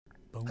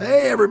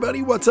Hey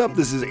everybody, what's up?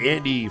 This is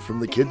Andy from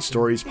the Kid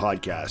Stories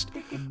Podcast.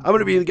 I'm going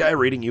to be the guy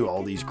reading you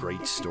all these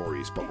great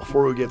stories, but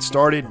before we get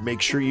started,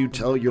 make sure you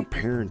tell your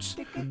parents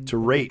to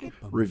rate,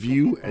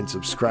 review, and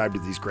subscribe to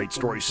these great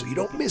stories so you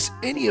don't miss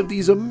any of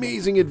these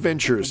amazing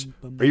adventures.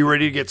 Are you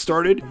ready to get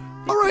started?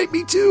 Alright,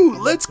 me too!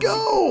 Let's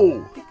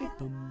go!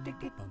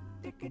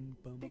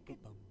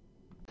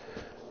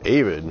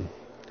 Avin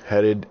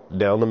headed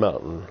down the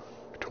mountain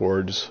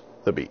towards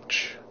the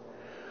beach.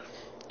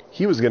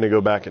 He was going to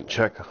go back and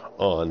check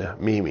on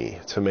Mimi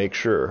to make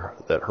sure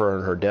that her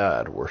and her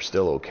dad were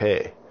still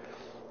okay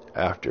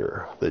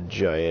after the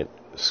giant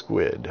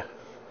squid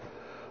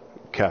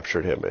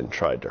captured him and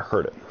tried to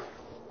hurt him.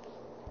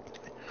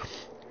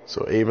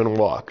 So Avin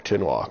walked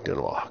and walked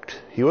and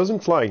walked. He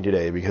wasn't flying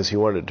today because he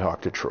wanted to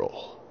talk to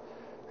Troll.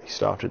 He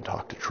stopped and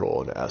talked to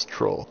Troll and asked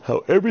Troll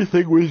how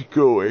everything was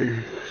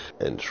going.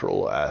 And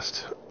Troll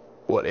asked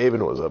what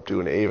Avin was up to,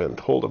 and Avin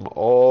told him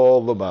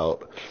all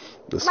about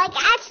the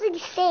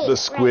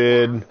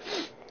squid,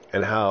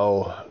 and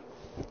how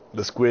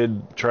the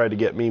squid tried to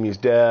get Mimi's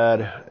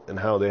dad, and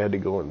how they had to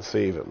go and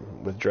save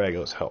him with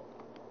Drago's help.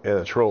 And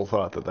the Troll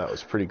thought that that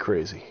was pretty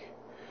crazy.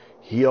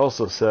 He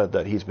also said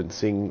that he's been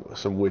seeing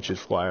some witches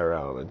fly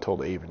around and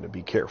told Avin to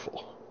be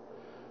careful.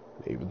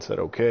 And Avin said,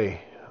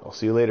 "Okay, I'll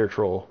see you later,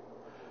 Troll."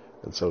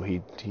 And so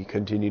he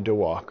continued to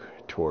walk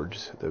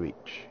towards the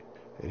beach.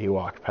 And he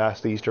walked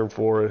past the eastern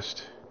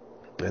forest,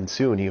 and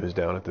soon he was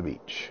down at the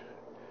beach.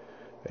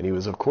 And he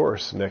was, of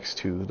course, next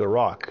to the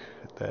rock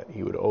that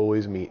he would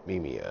always meet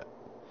Mimi at.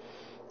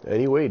 And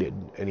he waited,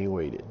 and he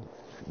waited.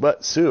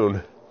 But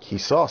soon, he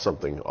saw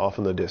something off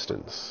in the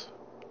distance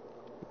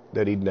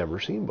that he'd never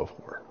seen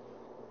before.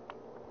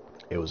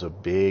 It was a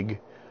big,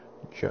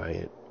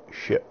 giant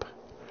ship.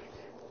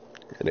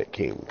 And it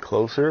came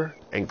closer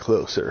and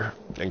closer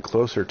and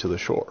closer to the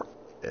shore.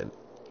 And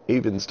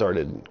Avin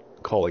started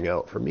calling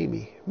out for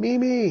Mimi.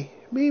 "Mimi!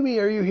 Mimi,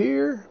 are you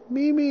here?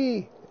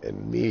 Mimi!"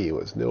 And Mimi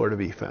was nowhere to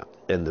be found.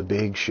 And the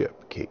big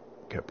ship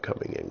kept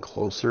coming in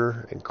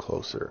closer and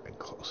closer and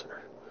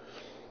closer.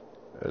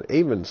 And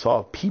Avin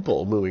saw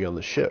people moving on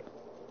the ship,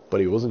 but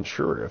he wasn't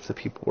sure if the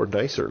people were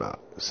nice or not.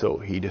 So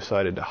he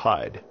decided to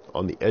hide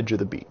on the edge of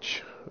the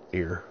beach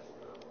near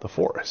the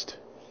forest.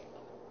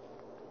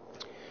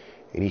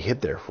 And he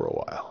hid there for a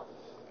while.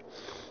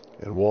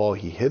 And while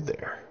he hid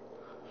there,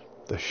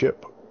 the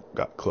ship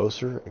got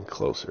closer and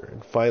closer.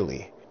 And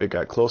finally, it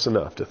got close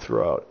enough to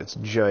throw out its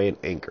giant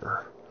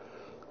anchor.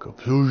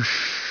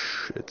 Kaploosh!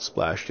 It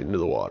splashed into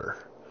the water.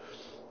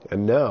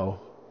 And now,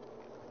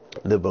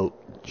 the boat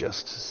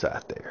just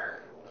sat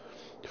there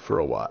for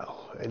a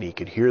while. And he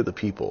could hear the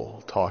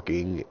people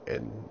talking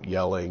and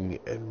yelling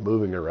and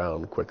moving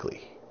around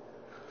quickly.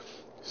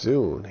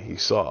 Soon, he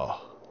saw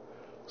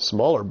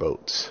smaller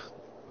boats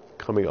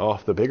coming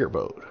off the bigger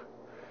boat.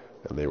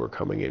 And they were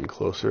coming in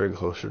closer and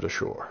closer to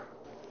shore.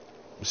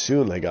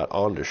 Soon, they got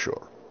onto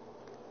shore.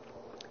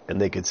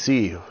 And they could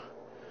see,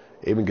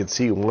 Avin could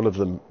see one of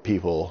the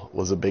people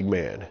was a big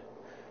man.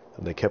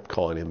 And they kept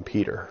calling him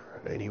Peter.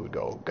 And he would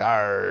go,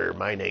 "Gar,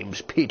 my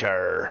name's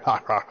Peter,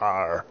 ha ha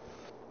ha."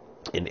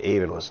 And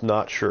Avin was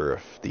not sure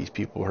if these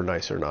people were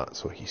nice or not,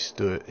 so he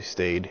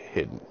stayed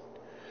hidden.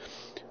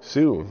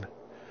 Soon,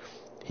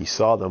 he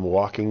saw them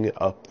walking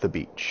up the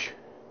beach.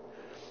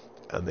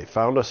 And they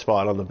found a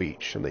spot on the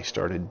beach, and they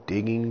started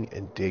digging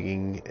and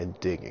digging and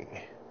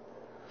digging.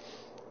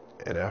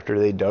 And after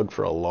they dug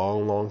for a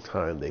long, long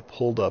time, they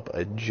pulled up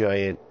a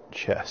giant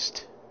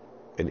chest.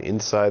 And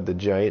inside the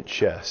giant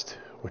chest,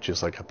 which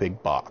is like a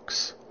big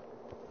box,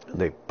 and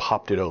they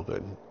popped it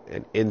open,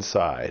 and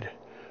inside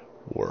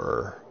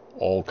were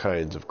all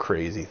kinds of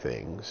crazy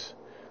things,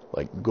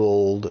 like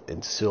gold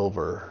and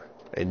silver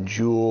and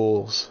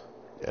jewels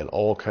and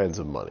all kinds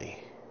of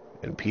money.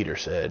 And Peter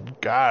said,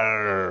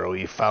 "Gar,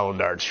 we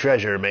found our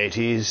treasure,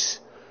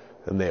 mateys."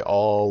 And they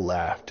all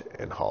laughed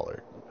and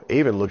hollered.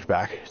 Avin looked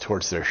back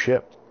towards their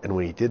ship, and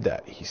when he did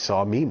that, he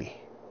saw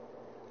Mimi.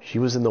 She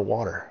was in the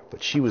water,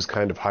 but she was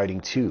kind of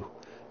hiding too,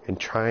 and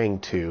trying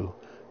to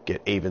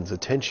get Avin's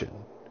attention.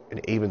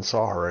 And Avin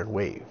saw her and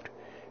waved.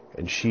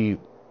 And she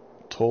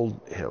told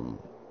him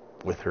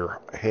with her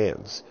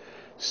hands,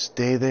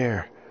 "Stay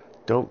there.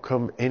 Don't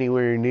come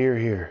anywhere near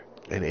here."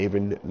 And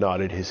Avin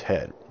nodded his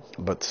head.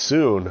 But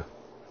soon,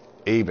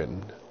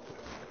 Avin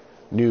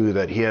knew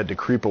that he had to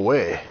creep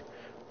away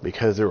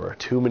because there were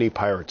too many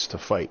pirates to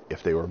fight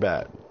if they were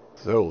bad.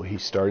 So he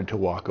started to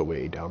walk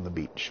away down the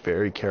beach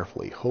very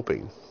carefully,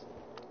 hoping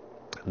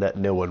that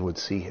no one would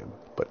see him.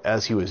 But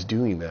as he was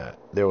doing that,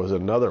 there was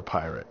another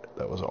pirate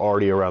that was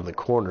already around the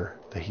corner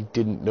that he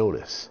didn't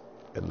notice.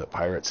 And the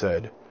pirate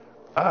said,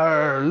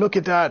 "Look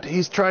at that,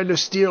 he's trying to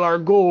steal our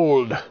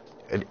gold."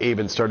 And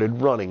Avin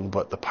started running,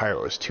 but the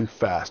pirate was too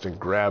fast and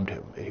grabbed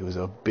him. And he was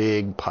a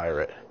big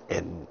pirate.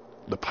 And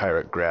the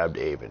pirate grabbed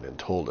Avin and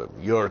told him,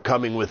 "You're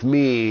coming with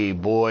me,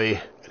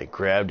 boy." And he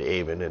grabbed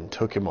Avin and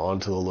took him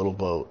onto the little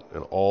boat.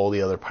 And all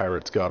the other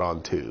pirates got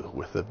on too,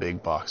 with the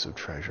big box of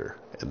treasure.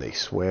 And they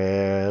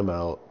swam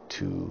out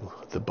to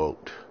the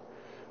boat.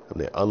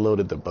 And they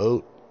unloaded the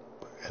boat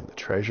and the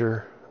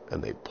treasure,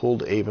 and they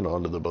pulled Avin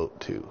onto the boat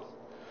too.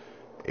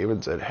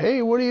 Avin said,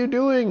 "Hey, what are you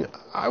doing?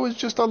 I was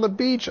just on the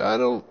beach.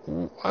 I'm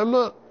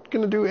not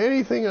going to do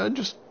anything.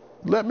 Just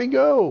let me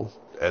go."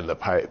 And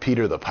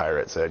Peter the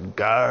pirate said,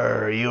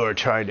 "Gar, you are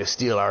trying to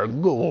steal our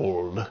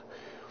gold."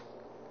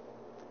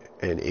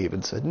 And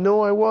Avin said,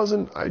 "No, I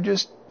wasn't. I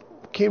just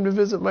came to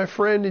visit my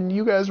friend and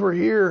you guys were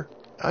here.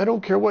 I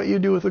don't care what you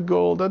do with the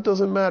gold. That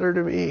doesn't matter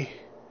to me."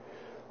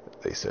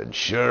 They said,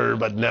 "Sure,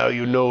 but now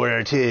you know where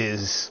it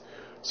is,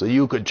 so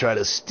you could try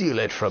to steal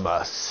it from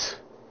us."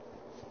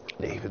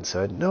 And Avin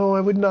said, "No,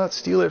 I would not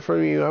steal it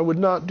from you. I would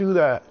not do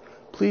that.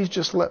 Please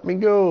just let me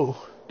go."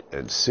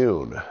 And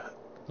soon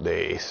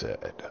they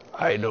said,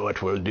 "I know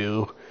what we'll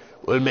do.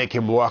 We'll make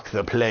him walk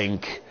the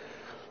plank."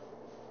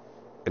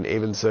 And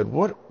Avin said,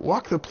 "What?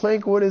 Walk the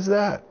plank? What is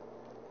that?"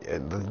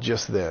 And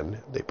just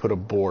then they put a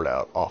board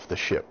out off the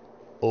ship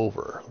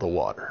over the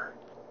water.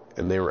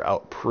 And they were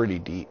out pretty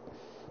deep.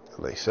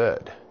 And they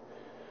said,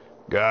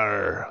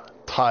 "Gar,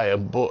 tie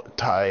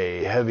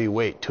a heavy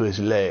weight to his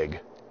leg."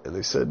 And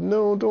they said,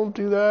 "No, don't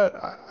do that.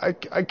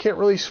 I can't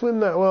really swim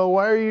that well.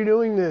 Why are you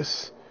doing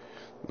this?"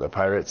 And the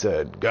pirate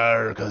said,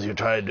 "Gar, because you're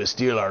trying to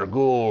steal our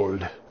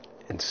gold."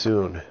 And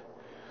soon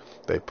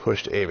they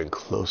pushed Avin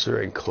closer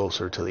and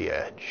closer to the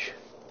edge.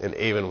 And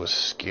Avin was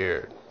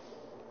scared.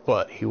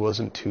 But he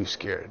wasn't too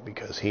scared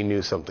because he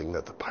knew something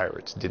that the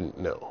pirates didn't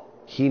know.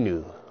 He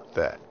knew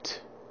that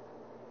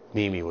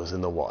Mimi was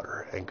in the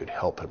water and could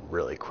help him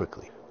really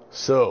quickly.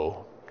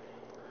 So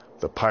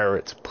the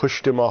pirates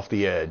pushed him off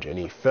the edge and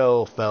he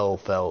fell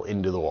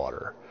into the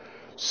water.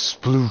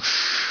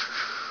 Sploosh!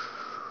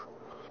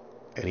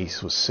 And he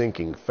was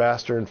sinking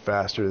faster and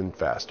faster and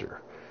faster.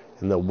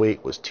 And the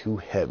weight was too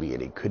heavy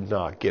and he could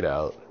not get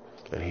out.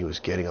 And he was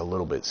getting a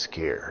little bit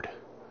scared.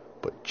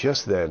 But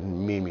just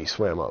then, Mimi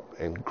swam up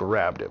and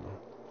grabbed him,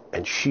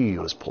 and she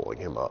was pulling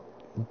him up.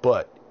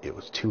 But it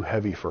was too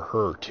heavy for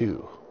her,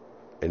 too.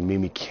 And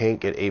Mimi can't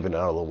get Avin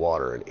out of the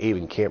water, and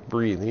Avin can't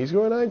breathe. And he's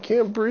going, "I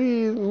can't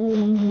breathe."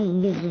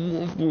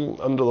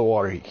 Under the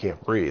water, he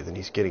can't breathe, and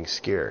he's getting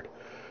scared.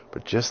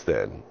 But just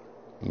then,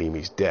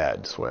 Mimi's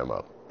dad swam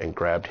up and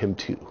grabbed him,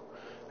 too,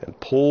 and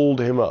pulled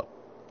him up,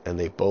 and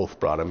they both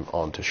brought him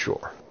onto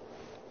shore.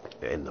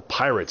 And the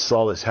pirates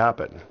saw this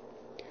happen.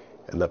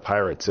 And the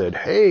pirate said,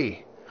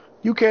 "Hey,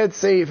 you can't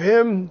save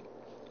him.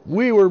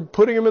 We were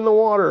putting him in the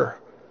water."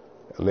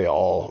 And they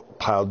all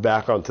piled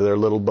back onto their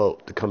little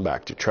boat to come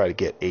back to try to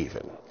get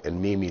Avin.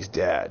 And Mimi's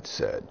dad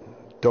said,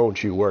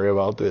 "Don't you worry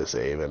about this,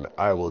 Avin.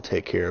 I will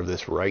take care of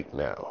this right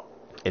now."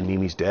 And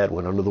Mimi's dad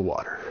went under the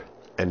water.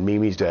 And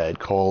Mimi's dad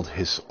called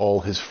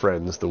all his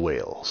friends the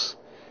whales.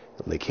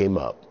 And they came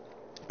up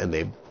and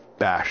they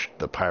bashed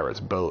the pirate's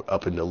boat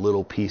up into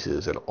little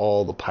pieces, and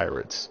all the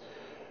pirates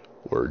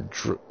were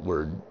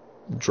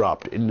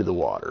dropped into the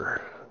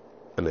water,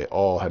 and they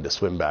all had to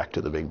swim back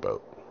to the big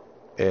boat.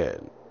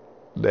 And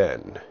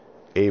then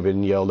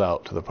Avin yelled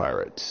out to the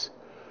pirates,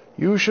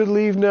 "You should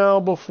leave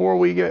now before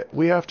we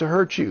have to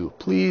hurt you.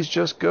 Please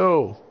just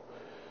go."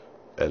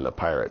 And the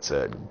pirate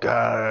said,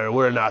 "Gar,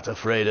 we're not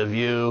afraid of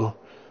you."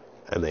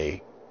 And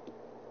they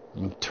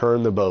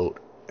turned the boat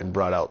and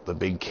brought out the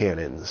big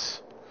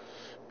cannons,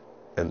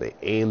 and they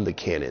aimed the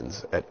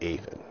cannons at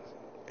Avin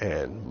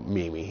and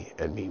Mimi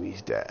and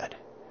Mimi's dad.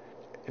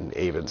 And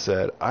Avin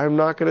said, "I'm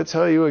not going to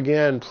tell you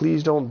again.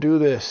 Please don't do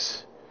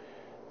this."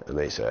 And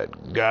they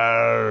said,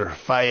 "Gar,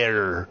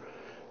 fire."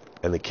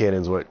 And the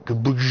cannons went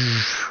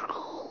kaboosh.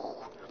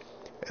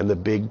 And the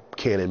big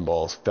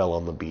cannonballs fell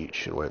on the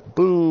beach and went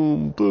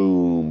boom,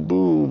 boom,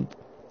 boom.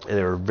 And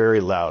they were very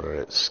loud, and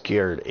it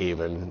scared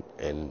Avin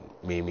and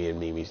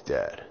Mimi's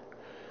dad.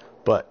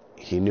 But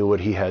he knew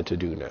what he had to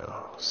do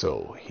now.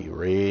 So he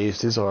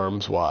raised his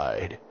arms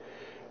wide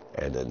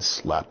and then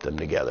slapped them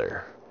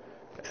together.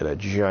 And a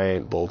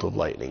giant bolt of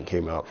lightning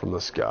came out from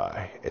the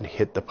sky and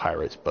hit the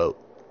pirate's boat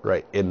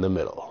right in the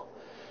middle.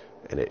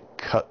 And it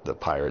cut the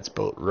pirate's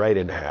boat right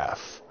in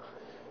half.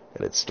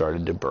 And it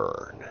started to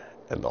burn.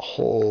 And the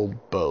whole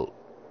boat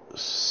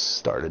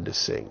started to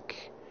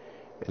sink.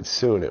 And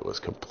soon it was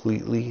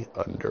completely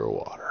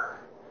underwater.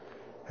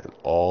 And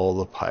all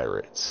the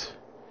pirates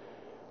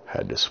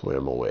had to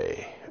swim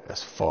away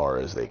as far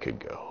as they could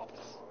go.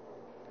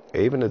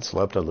 Avin had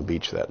slept on the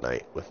beach that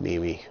night with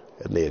Mimi,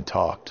 and they had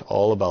talked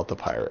all about the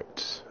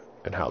pirates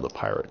and how the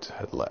pirates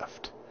had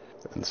left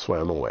and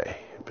swam away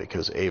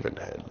because Avin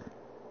had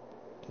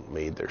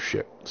made their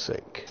ship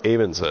sink.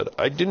 Avin said,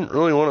 "I didn't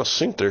really want to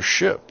sink their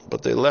ship,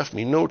 but they left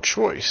me no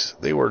choice.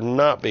 They were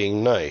not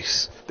being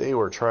nice. They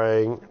were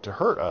trying to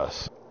hurt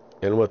us.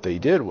 And what they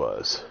did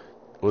was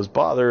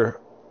bother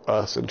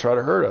us and try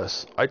to hurt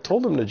us. I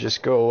told them to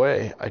just go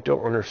away. I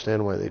don't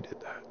understand why they did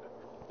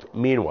that."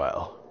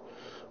 Meanwhile,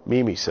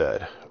 Mimi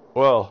said,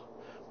 "Well,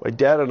 my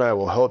dad and I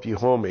will help you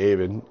home,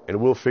 Avin,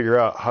 and we'll figure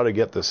out how to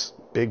get this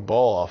big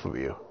ball off of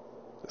you.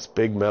 This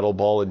big metal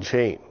ball and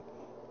chain."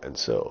 And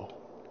so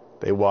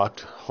they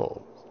walked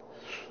home.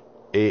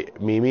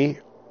 Mimi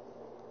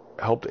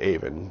helped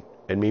Avin,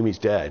 and Mimi's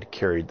dad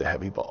carried the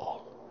heavy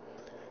ball.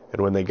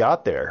 And when they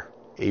got there,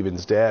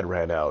 Avin's dad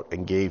ran out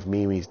and gave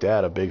Mimi's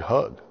dad a big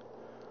hug.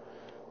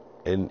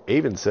 And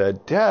Avin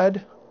said,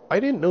 "Dad, I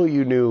didn't know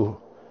you knew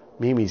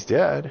Mimi's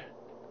dad."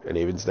 And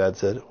Avin's dad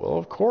said, "Well,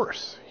 of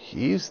course.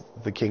 He's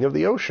the king of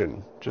the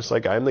ocean, just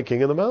like I'm the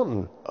king of the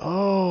mountain."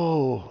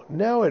 "Oh,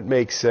 now it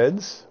makes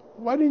sense.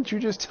 Why didn't you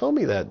just tell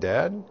me that,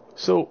 Dad?"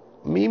 "So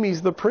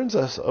Mimi's the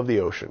princess of the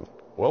ocean."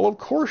 "Well, of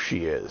course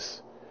she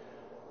is."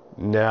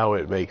 "Now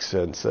it makes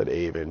sense," said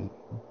Avin.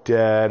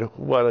 "Dad,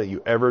 why don't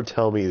you ever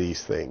tell me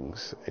these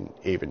things?" And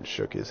Avin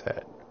shook his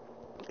head.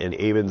 And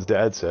Avin's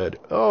dad said,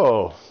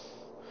 "Oh,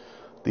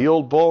 the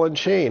old ball and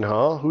chain,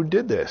 huh? Who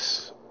did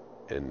this?"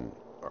 And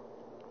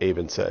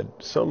Avin said,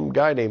 "Some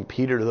guy named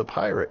Peter the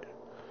pirate."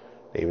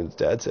 Avin's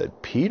dad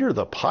said, "Peter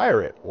the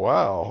pirate?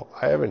 Wow,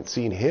 I haven't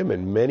seen him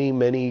in many,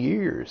 many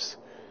years.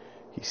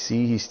 You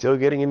see, he's still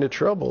getting into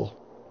trouble."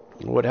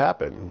 "What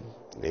happened?"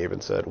 And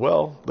Avin said,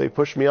 "Well, they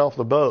pushed me off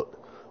the boat,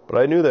 but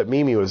I knew that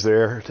Mimi was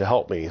there to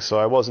help me, so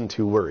I wasn't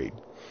too worried."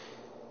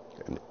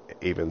 And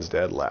Avin's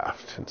dad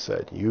laughed and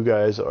said, "You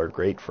guys are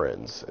great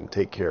friends and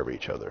take care of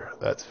each other.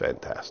 That's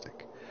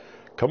fantastic.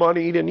 Come on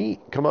in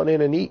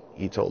and eat,"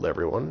 he told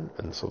everyone.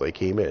 And so they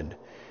came in,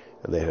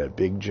 and they had a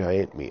big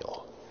giant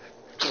meal.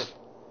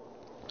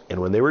 And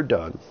when they were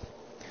done,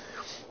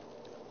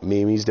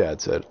 Mimi's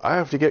dad said, "I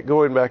have to get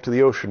going back to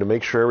the ocean to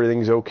make sure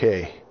everything's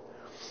okay."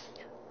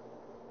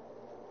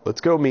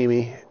 "Let's go,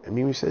 Mimi." And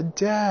Mimi said,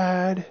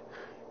 "Dad,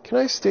 can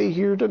I stay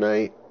here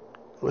tonight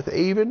with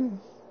Avin?"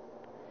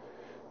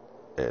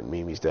 And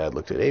Mimi's dad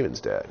looked at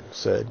Avin's dad and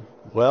said,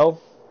 "Well,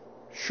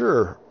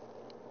 sure.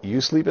 You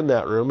sleep in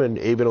that room, and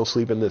Avin will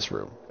sleep in this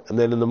room. And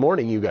then in the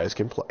morning, you guys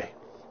can play."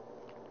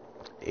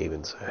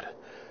 Avin said,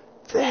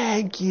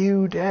 "Thank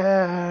you,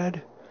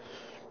 Dad."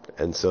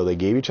 And so they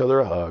gave each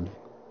other a hug,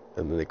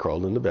 and then they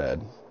crawled into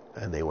bed,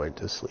 and they went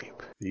to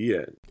sleep. The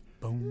end.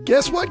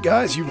 Guess what,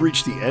 guys? You've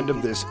reached the end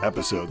of this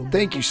episode.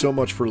 Thank you so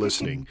much for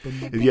listening.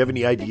 If you have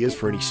any ideas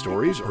for any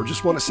stories or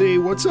just want to say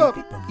what's up,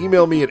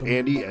 email me at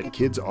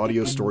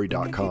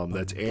andy@kidsaudiostory.com.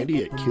 That's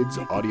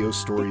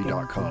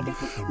andy@kidsaudiostory.com.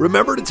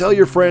 Remember to tell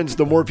your friends.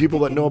 The more people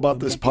that know about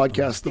this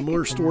podcast, the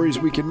more stories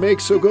we can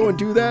make. So go and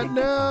do that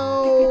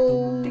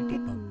now.